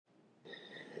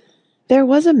There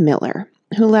was a miller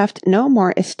who left no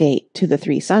more estate to the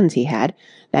 3 sons he had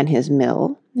than his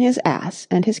mill, his ass,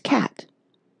 and his cat.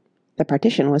 The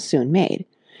partition was soon made.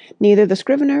 Neither the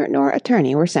scrivener nor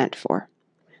attorney were sent for.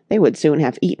 They would soon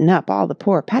have eaten up all the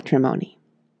poor patrimony.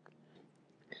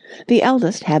 The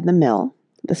eldest had the mill,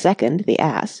 the second the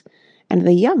ass, and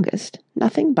the youngest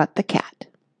nothing but the cat.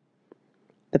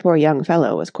 The poor young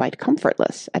fellow was quite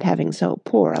comfortless at having so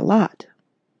poor a lot.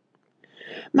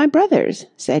 "My brothers,"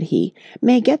 said he,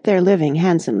 "may get their living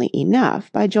handsomely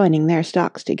enough by joining their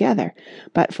stocks together,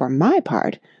 but for my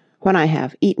part, when I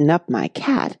have eaten up my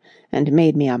cat, and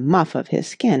made me a muff of his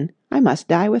skin, I must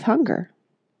die with hunger."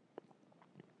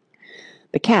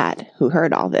 The cat, who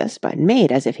heard all this, but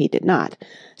made as if he did not,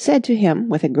 said to him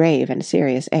with a grave and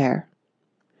serious air,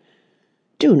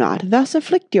 "Do not thus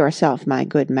afflict yourself, my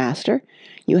good master.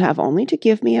 You have only to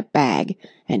give me a bag,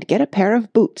 and get a pair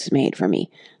of boots made for me,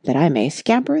 that I may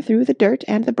scamper through the dirt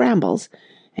and the brambles,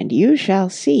 and you shall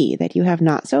see that you have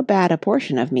not so bad a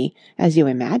portion of me as you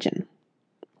imagine."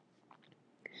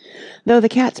 Though the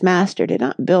cat's master did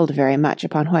not build very much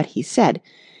upon what he said,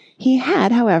 he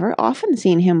had, however, often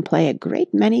seen him play a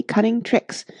great many cunning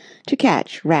tricks to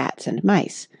catch rats and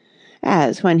mice,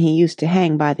 as when he used to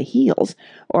hang by the heels,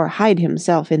 or hide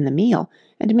himself in the meal,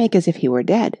 and make as if he were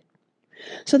dead,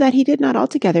 so that he did not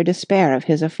altogether despair of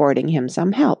his affording him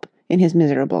some help in his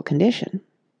miserable condition.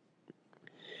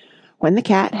 When the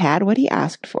cat had what he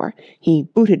asked for, he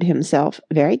booted himself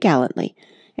very gallantly,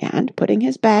 and, putting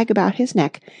his bag about his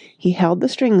neck, he held the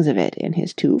strings of it in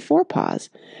his 2 forepaws,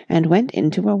 and went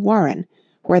into a warren,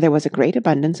 where there was a great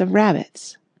abundance of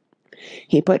rabbits.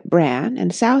 He put bran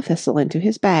and sow thistle into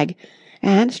his bag,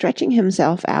 and, stretching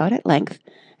himself out at length,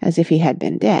 as if he had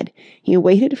been dead, he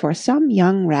waited for some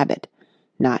young rabbit,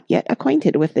 not yet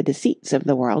acquainted with the deceits of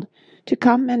the world, to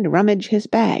come and rummage his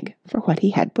bag for what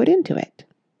he had put into it.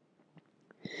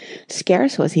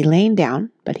 Scarce was he lain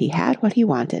down, but he had what he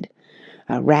wanted.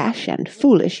 A rash and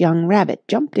foolish young rabbit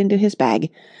jumped into his bag,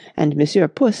 and Monsieur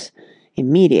Puss,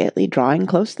 immediately drawing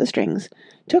close the strings,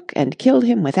 took and killed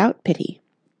him without pity.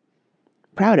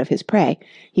 Proud of his prey,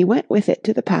 he went with it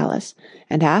to the palace,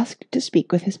 and asked to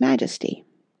speak with his Majesty.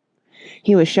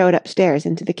 He was showed upstairs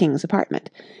into the king's apartment,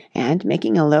 and,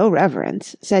 making a low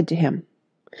reverence, said to him,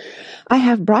 "I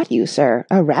have brought you, sir,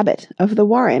 a rabbit of the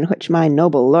warren which my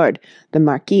noble lord, the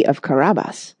Marquis of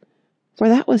Carabas," for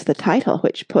that was the title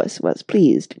which Puss was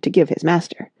pleased to give his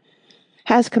master,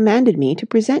 "has commanded me to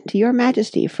present to your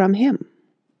Majesty from him."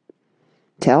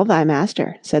 "Tell thy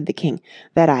master," said the king,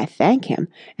 "that I thank him,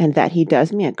 and that he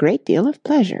does me a great deal of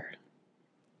pleasure."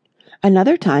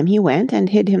 Another time he went and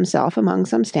hid himself among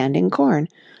some standing corn,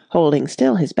 holding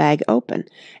still his bag open,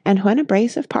 and when a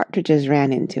brace of partridges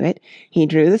ran into it, he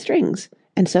drew the strings,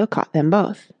 and so caught them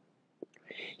both.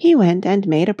 He went and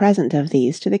made a present of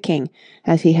these to the king,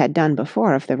 as he had done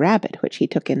before of the rabbit which he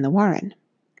took in the warren.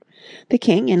 The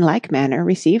king in like manner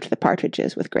received the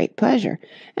partridges with great pleasure,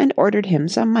 and ordered him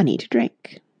some money to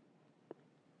drink.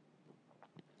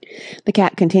 The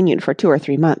cat continued for 2 or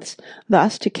 3 months,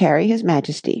 thus to carry his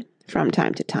Majesty, from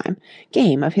time to time,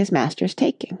 game of his master's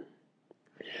taking.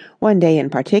 One day in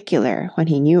particular, when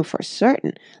he knew for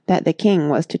certain that the king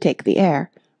was to take the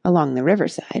air, along the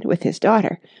riverside, with his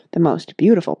daughter, the most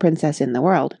beautiful princess in the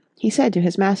world, he said to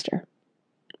his master,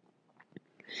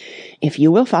 "If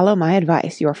you will follow my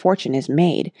advice, your fortune is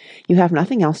made. You have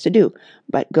nothing else to do,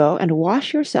 but go and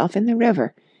wash yourself in the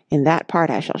river, in that part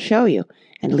I shall show you,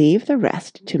 and leave the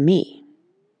rest to me."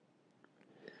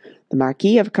 The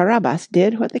Marquis of Carabas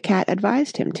did what the cat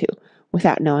advised him to,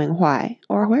 without knowing why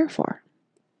or wherefore.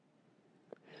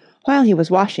 While he was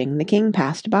washing, the king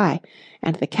passed by,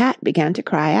 and the cat began to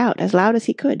cry out as loud as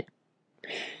he could,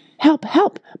 "Help,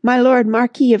 help! My lord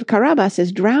Marquis of Carabas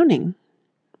is drowning!"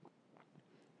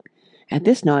 At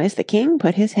this noise the king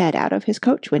put his head out of his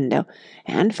coach window,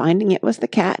 and finding it was the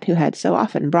cat who had so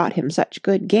often brought him such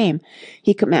good game,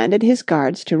 he commanded his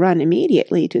guards to run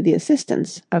immediately to the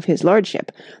assistance of his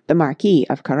lordship, the Marquis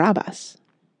of Carabas.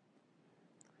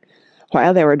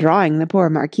 While they were drawing the poor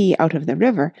Marquis out of the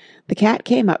river, the cat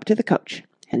came up to the coach,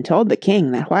 and told the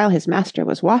king that while his master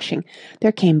was washing,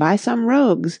 there came by some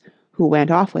rogues, who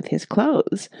went off with his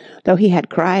clothes, though he had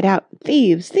cried out,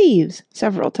 "Thieves, thieves!"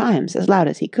 several times as loud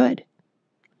as he could.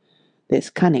 This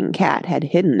cunning cat had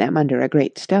hidden them under a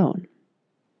great stone.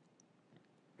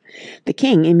 The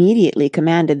king immediately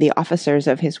commanded the officers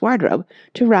of his wardrobe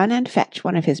to run and fetch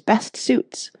one of his best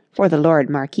suits for the Lord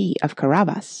Marquis of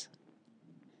Carabas.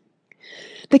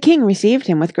 The king received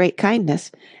him with great kindness,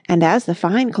 and as the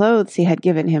fine clothes he had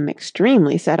given him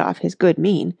extremely set off his good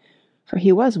mien, for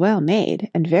he was well made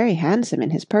and very handsome in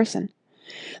his person,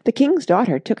 The king's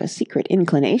daughter took a secret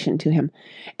inclination to him,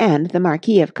 and the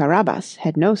Marquis of Carabas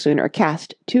had no sooner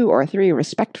cast 2 or 3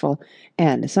 respectful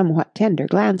and somewhat tender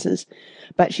glances,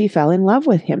 but she fell in love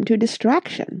with him to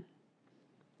distraction.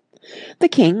 The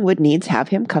king would needs have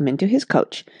him come into his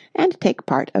coach and take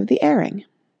part of the airing.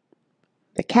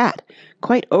 The cat,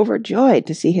 quite overjoyed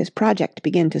to see his project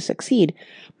begin to succeed,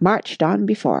 marched on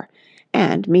before,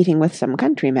 and meeting with some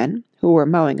countrymen, who were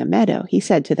mowing a meadow, he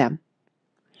said to them,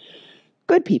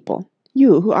 "Good people,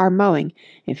 you who are mowing,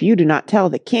 if you do not tell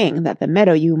the king that the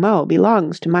meadow you mow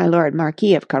belongs to my lord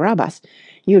Marquis of Carabas,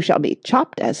 you shall be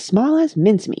chopped as small as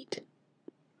mincemeat."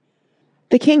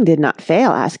 The king did not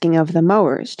fail asking of the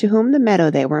mowers to whom the meadow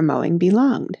they were mowing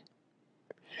belonged.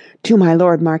 "To my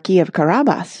lord Marquis of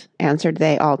Carabas," answered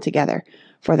they all together,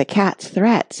 for the cat's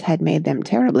threats had made them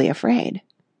terribly afraid.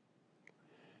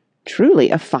 "Truly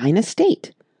a fine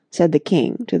estate," said the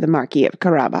king to the Marquis of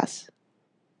Carabas.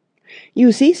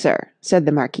 "You see, sir," said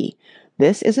the Marquis,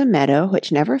 "this is a meadow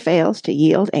which never fails to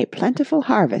yield a plentiful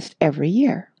harvest every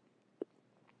year."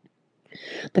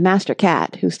 The master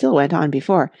cat, who still went on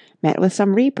before, met with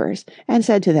some reapers, and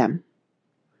said to them,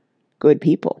 "Good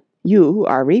people, you who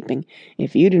are reaping,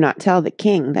 if you do not tell the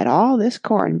king that all this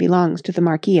corn belongs to the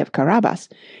Marquis of Carabas,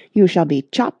 you shall be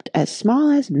chopped as small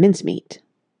as mincemeat."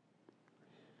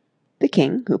 The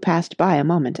king, who passed by a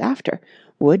moment after,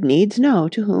 would needs know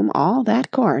to whom all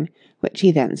that corn, which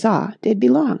he then saw, did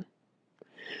belong.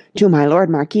 "To my lord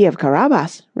Marquis of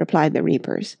Carabas," replied the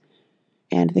reapers,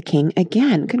 and the king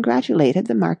again congratulated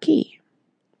the Marquis.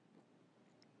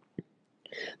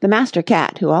 The master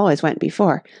cat, who always went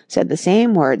before, said the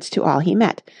same words to all he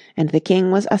met, and the king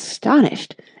was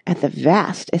astonished at the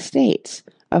vast estates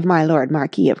of my lord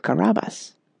Marquis of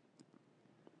Carabas.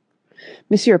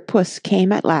 Monsieur Puss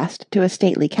came at last to a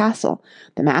stately castle,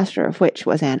 the master of which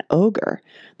was an ogre,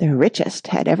 the richest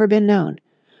had ever been known,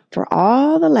 for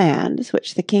all the lands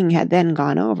which the king had then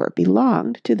gone over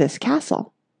belonged to this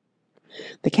castle.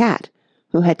 The cat,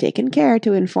 who had taken care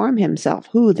to inform himself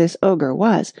who this ogre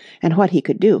was and what he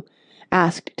could do,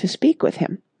 asked to speak with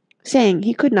him, saying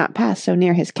he could not pass so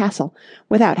near his castle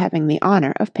without having the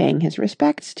honour of paying his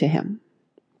respects to him.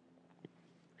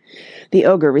 The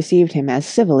ogre received him as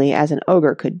civilly as an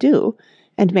ogre could do,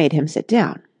 and made him sit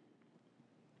down.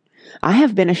 "I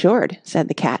have been assured," said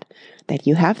the cat, "that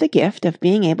you have the gift of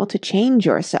being able to change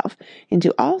yourself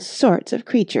into all sorts of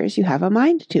creatures you have a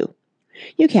mind to.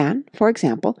 You can, for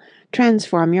example,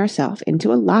 transform yourself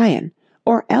into a lion,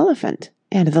 or elephant,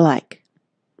 and the like."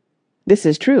 "This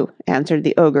is true," answered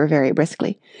the ogre very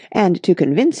briskly, "and to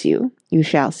convince you, you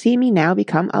shall see me now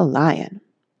become a lion."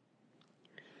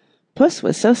 Puss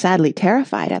was so sadly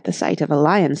terrified at the sight of a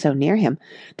lion so near him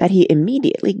that he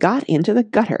immediately got into the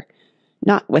gutter,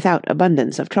 not without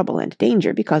abundance of trouble and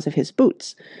danger because of his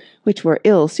boots, which were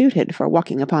ill suited for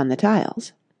walking upon the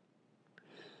tiles.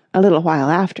 A little while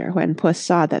after, when Puss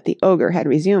saw that the ogre had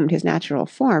resumed his natural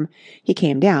form, he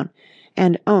came down,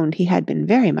 and owned he had been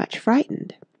very much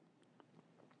frightened.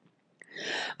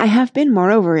 "I have been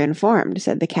moreover informed,"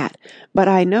 said the cat, "but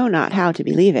I know not how to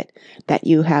believe it, that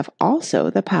you have also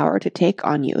the power to take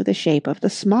on you the shape of the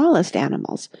smallest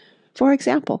animals, for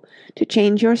example, to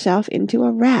change yourself into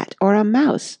a rat or a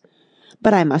mouse,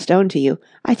 but I must own to you,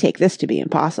 I take this to be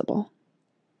impossible."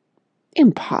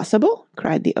 "Impossible?"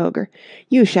 cried the ogre.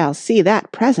 "You shall see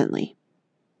that presently,"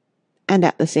 and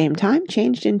at the same time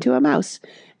changed into a mouse,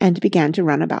 and began to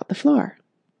run about the floor.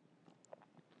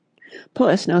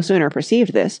 Puss no sooner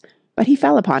perceived this, but he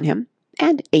fell upon him,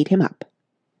 and ate him up.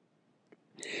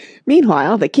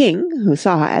 Meanwhile the king, who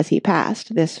saw as he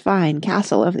passed this fine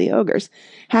castle of the ogre's,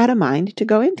 had a mind to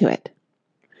go into it.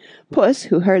 Puss,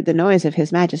 who heard the noise of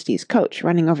his Majesty's coach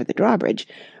running over the drawbridge,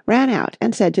 ran out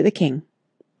and said to the king,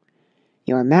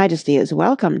 "Your Majesty is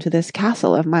welcome to this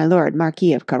castle of my lord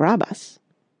Marquis of Carabas."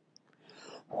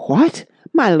 "What!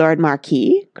 My lord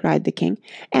Marquis?" cried the king,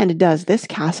 "and does this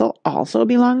castle also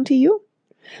belong to you?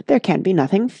 There can be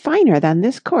nothing finer than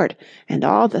this court, and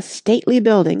all the stately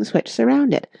buildings which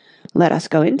surround it. Let us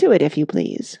go into it, if you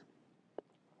please."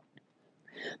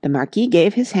 The Marquis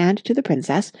gave his hand to the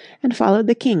princess, and followed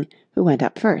the king, who went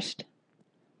up first.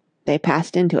 They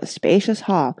passed into a spacious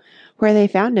hall, where they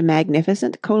found a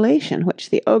magnificent collation which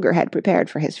the ogre had prepared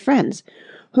for his friends,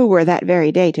 who were that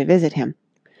very day to visit him,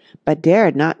 but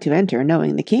dared not to enter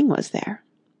knowing the king was there.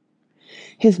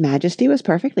 His Majesty was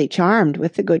perfectly charmed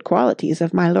with the good qualities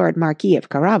of my lord Marquis of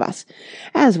Carabas,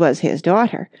 as was his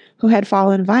daughter, who had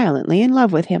fallen violently in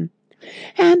love with him,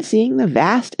 and seeing the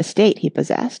vast estate he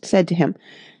possessed, said to him,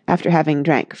 after having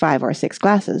drank 5 or 6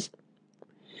 glasses,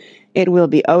 "It will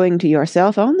be owing to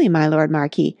yourself only, my lord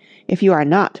Marquis, if you are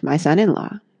not my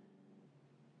son-in-law."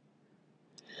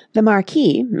 The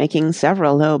Marquis, making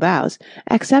several low bows,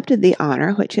 accepted the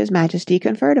honour which his Majesty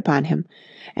conferred upon him,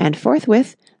 and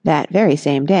forthwith, that very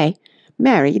same day,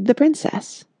 married the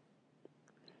Princess.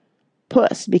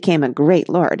 Puss became a great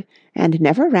lord, and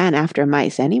never ran after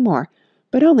mice any more,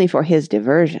 but only for his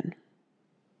diversion.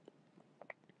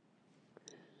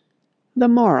 The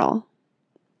Moral.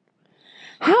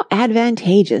 How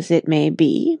advantageous it may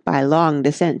be, by long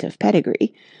descent of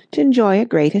pedigree, to enjoy a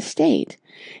great estate!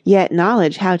 Yet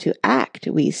knowledge how to act,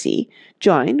 we see,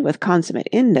 joined with consummate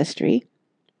industry,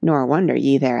 nor wonder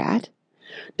ye thereat,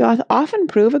 doth often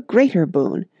prove a greater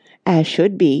boon, as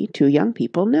should be to young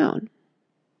people known.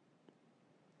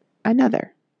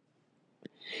 Another.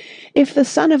 If the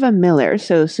son of a miller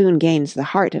so soon gains the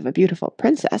heart of a beautiful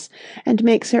princess, and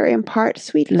makes her impart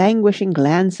sweet languishing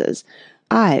glances,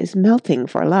 eyes melting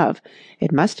for love,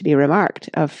 it must be remarked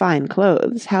of fine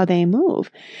clothes how they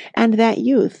move, and that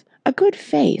youth, a good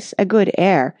face, a good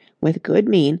air, with good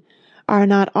mien, are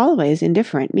not always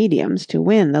indifferent mediums to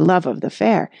win the love of the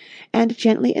fair, and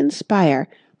gently inspire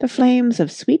the flames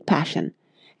of sweet passion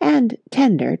and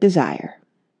tender desire.